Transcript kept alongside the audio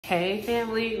Hey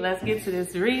family, let's get to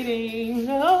this reading.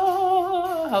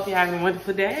 Oh, hope you're having a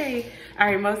wonderful day. All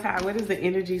right, Most High, what is the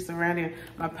energy surrounding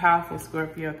my powerful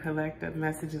Scorpio collective?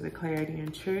 Messages of clarity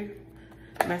and truth.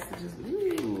 Messages,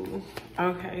 ooh.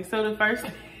 Okay, so the first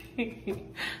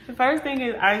thing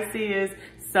is I see is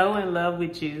so in love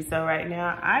with you. So right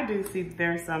now, I do see that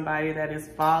there's somebody that is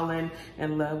falling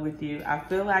in love with you. I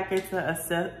feel like it's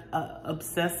a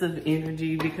obsessive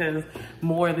energy because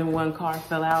more than one card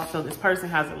fell out. So this person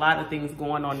has a lot of things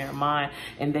going on in their mind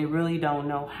and they really don't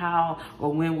know how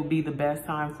or when would be the best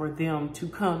time for them to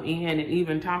come in and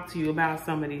even talk to you about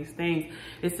some of these things.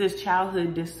 It says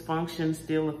childhood dysfunction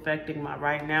still affecting my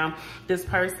right now. This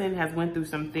person has went through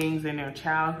some things in their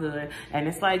childhood, and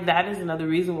it's like that is another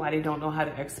reason why they don't know how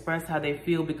to express how they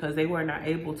feel, because they were not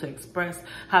able to express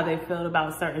how they felt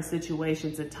about certain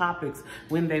situations and topics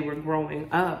when they were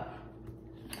growing up.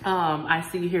 I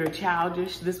see here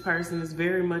childish. This person is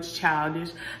very much childish.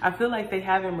 I feel like they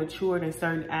haven't matured in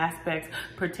certain aspects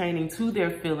pertaining to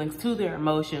their feelings, to their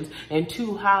emotions, and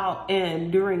to how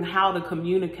and during how to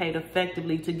communicate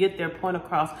effectively to get their point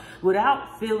across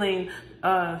without feeling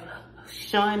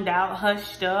shunned out,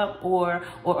 hushed up, or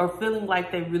feeling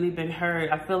like they've really been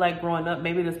heard. I feel like growing up,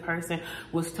 maybe this person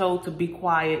was told to be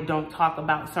quiet, don't talk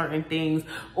about certain things,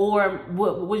 or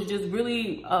was just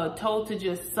really told to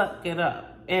just suck it up.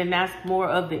 And that's more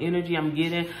of the energy I'm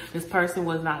getting. This person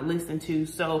was not listened to.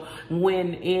 So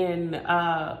when in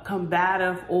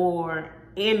combative or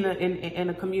in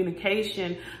a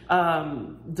communication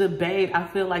debate, I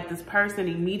feel like this person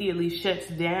immediately shuts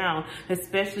down,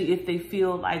 especially if they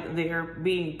feel like they're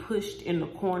being pushed in the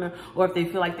corner, or if they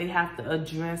feel like they have to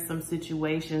address some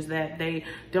situations that they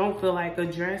don't feel like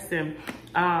addressing.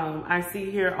 I see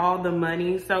here all the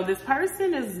money. So this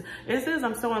person it says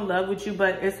I'm so in love with you,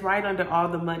 but it's right under all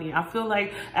the money. I feel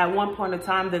like at one point in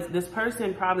time that this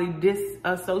person probably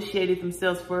disassociated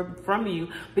themselves from you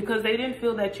because they didn't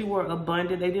feel that you were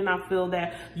abundant. They did not feel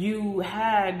that you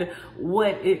had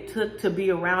what it took to be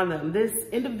around them. This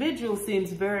individual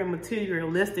seems very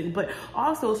materialistic, but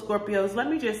also Scorpios, let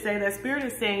me just say that Spirit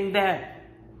is saying that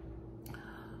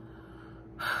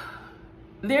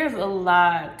there's a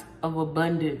lot of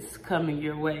abundance coming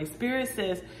your way. Spirit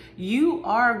says you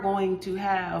are going to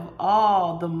have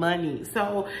all the money.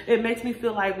 So it makes me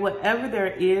feel like whatever there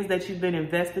is that you've been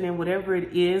invested in, whatever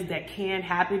it is that can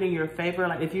happen in your favor,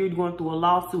 like if you're going through a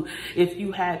lawsuit, if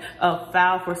you had a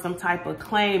file for some type of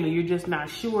claim and you're just not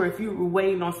sure, if you were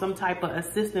waiting on some type of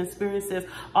assistance, Spirit says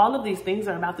all of these things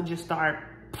are about to just start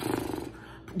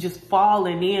just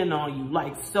falling in on you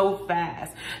like so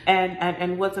fast.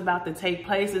 And what's about to take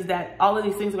place is that all of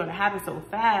these things are going to happen so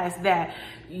fast that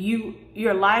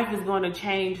your life is going to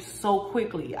change so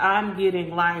quickly. I'm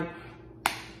getting like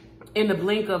in the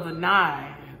blink of an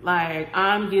eye, like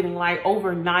I'm getting like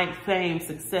overnight fame,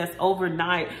 success,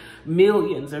 overnight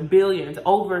millions or billions,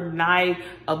 overnight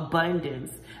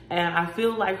abundance. And I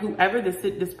feel like whoever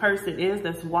this person is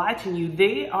that's watching you,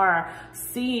 they are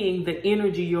seeing the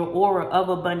energy, your aura of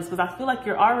abundance, because I feel like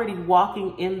you're already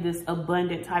walking in this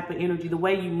abundant type of energy. The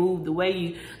way you move, the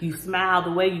way you smile,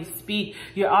 the way you speak,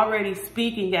 you're already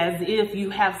speaking as if you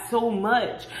have so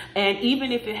much. And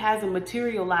even if it hasn't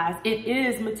materialized, it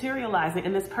is materializing,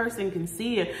 and this person can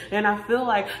see it. And I feel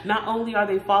like not only are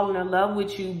they falling in love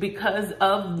with you because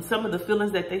of some of the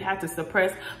feelings that they had to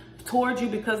suppress towards you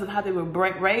because of how they were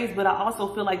raised, but I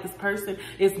also feel like this person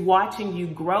is watching you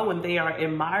grow and they are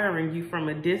admiring you from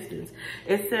a distance.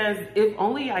 It says, if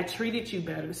only I treated you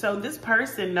better. So this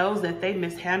person knows that they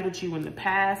mishandled you in the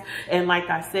past. And like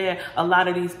I said, a lot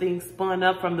of these things spun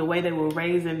up from the way they were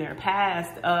raised in their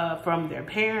past, from their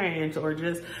parents or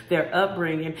just their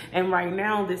upbringing. And right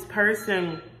now this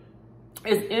person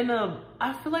is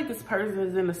I feel like this person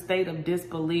is in a state of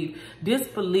disbelief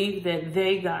that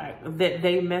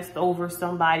they messed over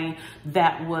somebody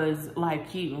that was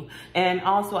like you. And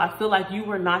also I feel like you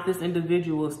were not this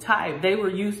individual's type. They were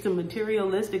used to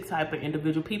materialistic type of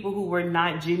individual, people who were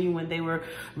not genuine. They were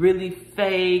really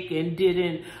fake and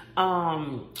didn't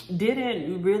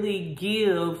really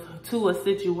give to a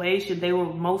situation. They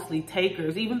were mostly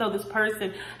takers, even though this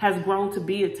person has grown to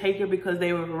be a taker because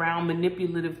they were around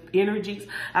manipulative energies.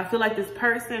 I feel like this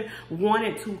person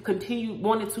wanted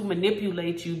to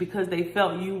manipulate you because they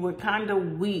felt you were kind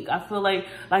of weak. I feel like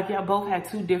y'all both had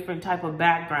two different type of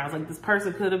backgrounds. Like this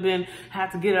person could have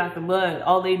had to get out the mud.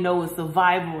 All they know is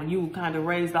survival, and you were kind of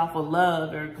raised off of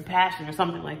love or compassion or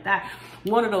something like that.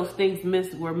 One of those things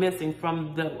were missing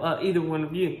from the either one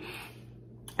of you.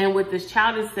 And with this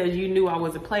child, it says, you knew I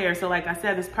was a player. So like I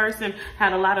said, this person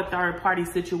had a lot of third party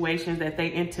situations that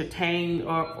they entertained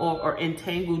or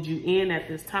entangled you in at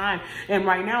this time. And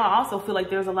right now, I also feel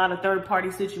like there's a lot of third party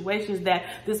situations that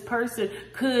this person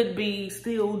could be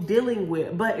still dealing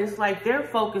with. But it's like they're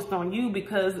focused on you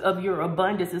because of your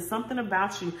abundance. It's something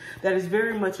about you that is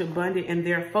very much abundant, and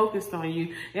they're focused on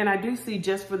you. And I do see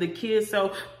just for the kids.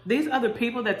 So these other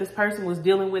people that this person was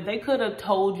dealing with, they could have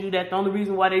told you that the only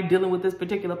reason why they're dealing with this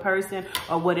particular person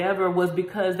or whatever was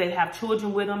because they have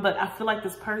children with them. But I feel like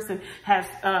this person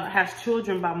has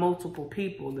children by multiple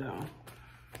people though.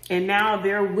 And now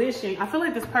they're wishing, I feel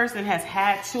like this person has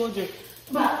had children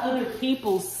by other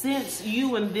people since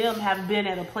you and them have been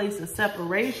at a place of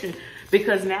separation,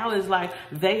 because now it's like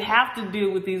they have to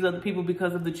deal with these other people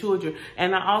because of the children.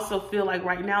 And I also feel like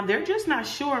right now they're just not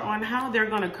sure on how they're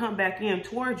going to come back in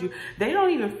towards you. They don't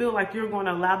even feel like you're going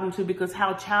to allow them to, because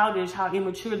how childish, how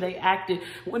immature they acted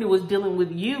when it was dealing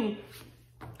with you.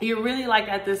 You're really like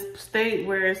at this state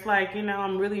where it's like, you know,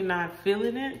 I'm really not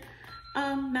feeling it.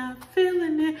 I'm not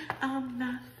feeling it. I'm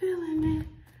not feeling it.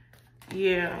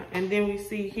 Yeah, and then we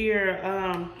see here,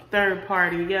 third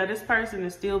party. Yeah, this person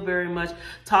is still very much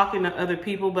talking to other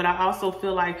people, but I also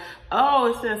feel like, oh,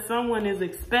 it says someone is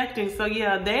expecting. So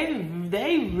yeah,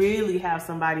 they really have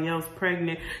somebody else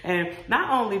pregnant. And not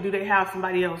only do they have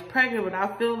somebody else pregnant, but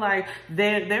I feel like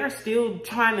they're still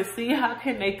trying to see how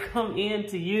can they come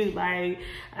into you. Like,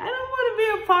 I don't want to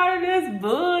be a part of this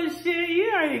bullshit. You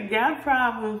already got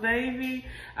problems, baby.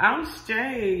 I'm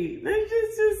straight. They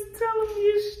just tell them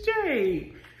you're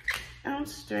straight. I'm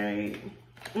straight.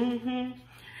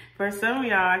 For some of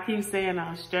y'all, I keep saying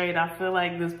I'm straight. I feel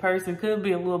like this person could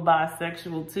be a little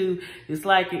bisexual too. It's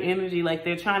like an energy, like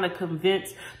they're trying to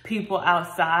convince people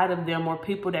outside of them, or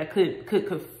people that could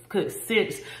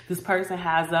sense this person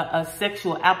has a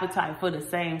sexual appetite for the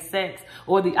same sex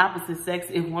or the opposite sex.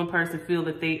 If one person feel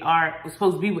that they are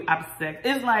supposed to be with opposite sex,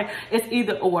 it's like it's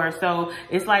either or. So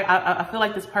it's like I feel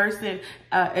like this person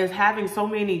is having so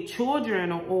many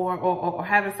children or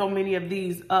having so many of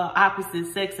these opposite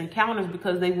sex encounters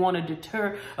because they want to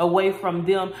deter away from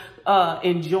them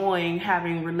enjoying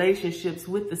having relationships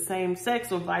with the same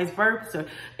sex, or vice versa.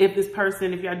 If this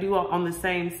person, if y'all do on the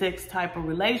same sex type of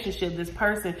relationship, this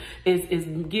person is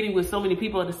getting with so many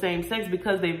people of the same sex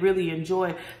because they really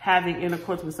enjoy having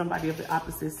intercourse with somebody of the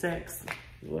opposite sex.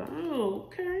 Whoa,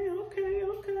 okay.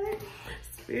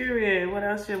 Spirit, what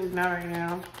else should we know right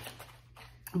now?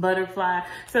 Butterfly.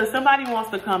 So somebody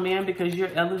wants to come in because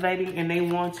you're elevating and they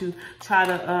want to try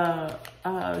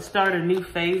to start a new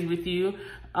phase with you.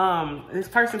 This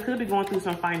person could be going through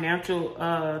some financial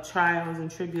trials and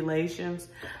tribulations.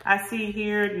 I see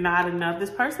here not enough. This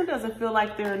person doesn't feel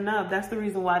like they're enough. That's the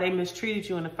reason why they mistreated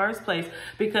you in the first place,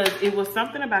 because it was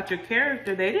something about your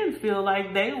character. They didn't feel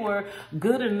like they were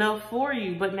good enough for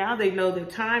you, but now they know that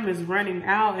time is running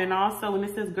out. And also, when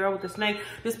it says girl with the snake,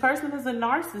 this person is a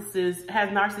narcissist, has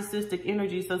narcissistic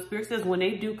energy. So Spirit says when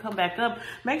they do come back up,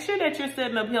 make sure that you're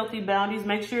setting up healthy boundaries.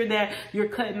 Make sure that you're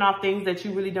cutting off things that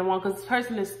you really don't want, because this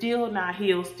person is still not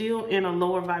healed, still in a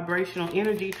lower vibrational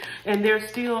energy, and they're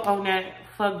still on that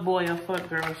fuck boy or fuck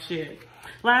girl shit.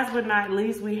 Last but not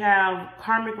least, we have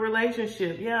karmic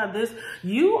relationship. Yeah,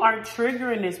 you are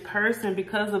triggering this person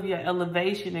because of your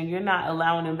elevation, and you're not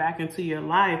allowing them back into your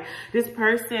life. This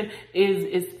person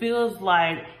feels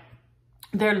like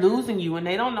they're losing you and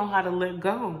they don't know how to let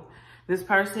go. This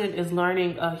person is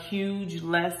learning a huge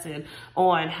lesson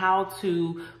on how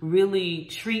to really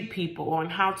treat people, on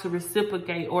how to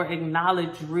reciprocate or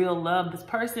acknowledge real love. This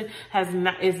person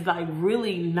is like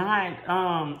really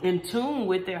not in tune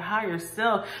with their higher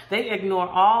self. They ignore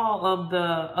all of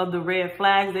the red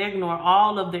flags. They ignore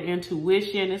all of their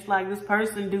intuition. It's like this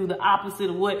person do the opposite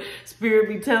of what Spirit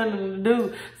be telling them to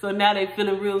do. So now they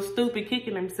feeling real stupid,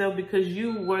 kicking themselves because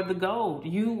you were the gold.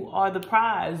 You are the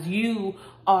prize. You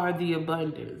are the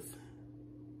abundance.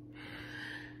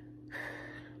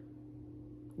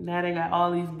 Now they got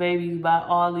all these babies by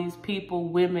all these people,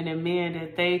 women and men,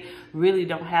 that they really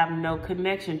don't have no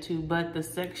connection to, but the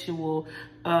sexual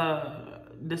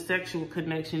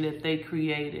connection that they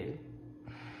created.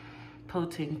 Po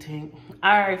ting ting.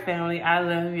 All right, family. I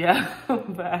love y'all.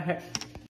 Bye.